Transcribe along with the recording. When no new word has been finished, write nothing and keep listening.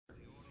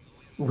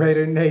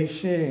Raider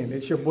Nation,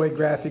 it's your boy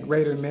Graphic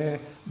Raider, man,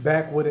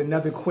 back with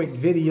another quick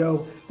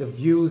video. The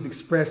views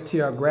expressed to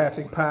our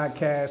Graphk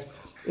podcast.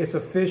 It's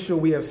official.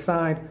 We have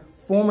signed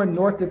former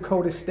North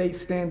Dakota State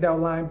standout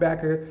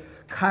linebacker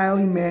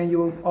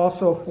Emanuel,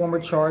 also a former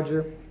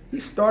Charger. He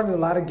started a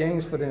lot of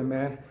games for them,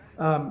 man.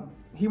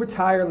 He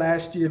retired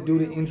last year due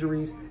to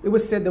injuries. It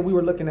was said that we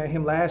were looking at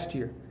him last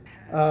year.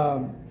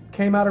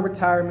 Came out of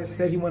retirement,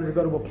 said he wanted to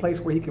go to a place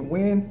where he can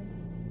win.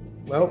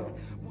 Well,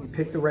 we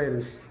picked the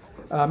Raiders.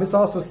 It's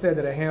also said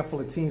that a handful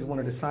of teams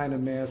wanted to sign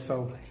him, man.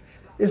 So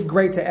it's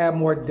great to add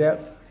more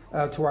depth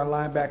to our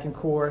linebacking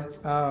core.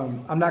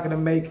 I'm not going to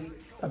make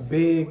a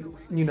big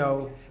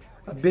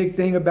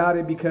thing about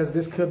it because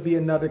this could be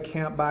another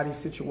camp body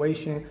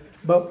situation.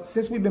 But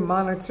since we've been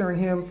monitoring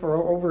him for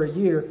over a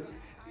year,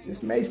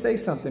 this may say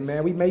something,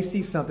 man. We may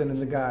see something in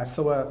the guy.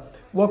 So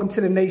welcome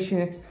to the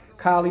nation,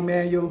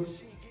 Emanuel.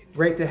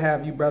 Great to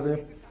have you,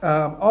 brother.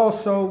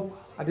 Also,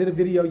 I did a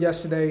video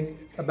yesterday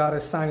about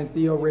us signing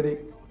Theo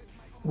Riddick.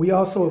 We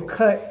also have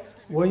cut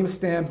William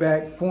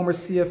Stanback, former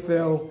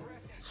CFL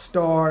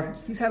star.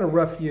 He's had a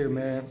rough year,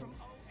 man.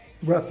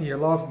 Rough year.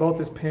 Lost both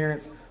his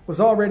parents. Was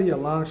already a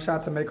long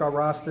shot to make our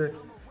roster.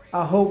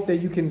 I hope that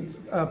you can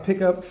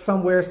pick up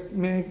somewhere,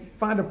 man.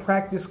 Find a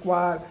practice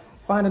squad.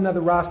 Find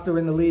another roster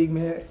in the league,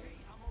 man.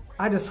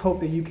 I just hope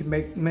that you can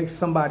make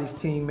somebody's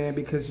team, man,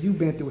 because you've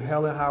been through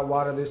hell and high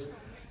water this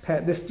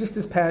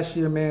past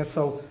year, man.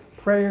 So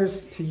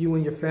prayers to you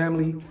and your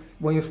family.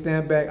 William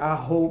Stanback, I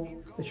hope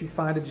that you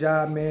find a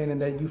job, man, and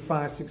that you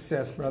find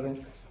success, brother.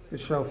 For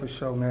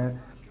sure,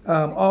 man.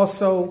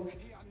 Also,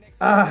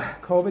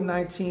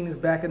 COVID-19 is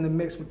back in the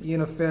mix with the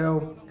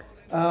NFL.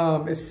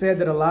 It's said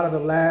that a lot of the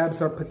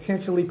labs are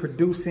potentially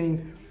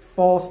producing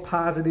false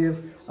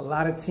positives. A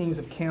lot of teams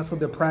have canceled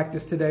their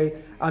practice today.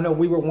 I know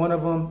we were one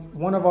of them.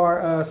 One of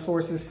our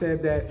sources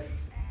said that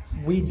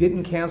we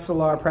didn't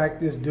cancel our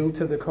practice due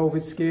to the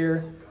COVID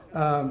scare,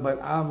 but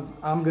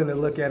I'm gonna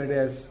look at it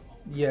as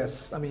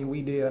yes. I mean,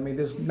 we did. I mean,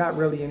 there's not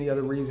really any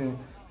other reason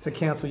to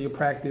cancel your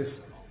practice.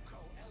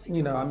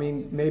 You know, I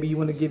mean, maybe you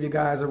want to give your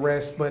guys a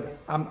rest, but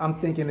I'm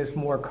thinking it's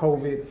more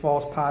COVID,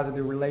 false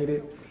positive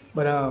related.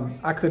 But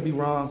I could be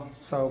wrong.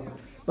 So,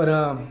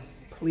 but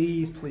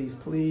please,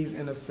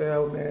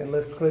 NFL, man,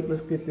 let's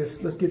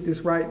get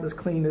this right. Let's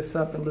clean this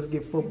up and let's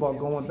get football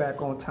going back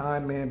on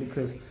time, man.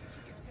 Because,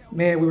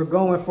 man, we were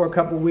going for a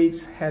couple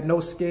weeks, had no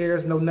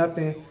scares, no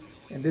nothing.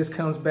 And this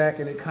comes back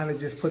and it kind of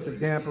just puts a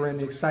damper in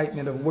the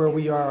excitement of where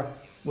we are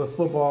with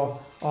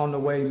football on the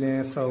way,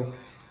 man. So,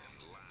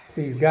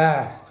 please,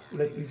 God,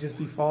 let these just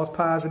be false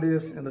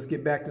positives and let's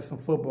get back to some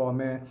football,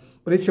 man.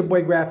 But it's your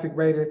boy Graphic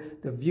Raider.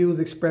 The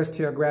views expressed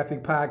to our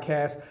Graphk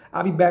podcast.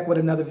 I'll be back with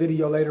another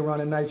video later on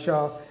tonight,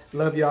 y'all.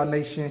 Love y'all,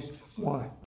 nation. One.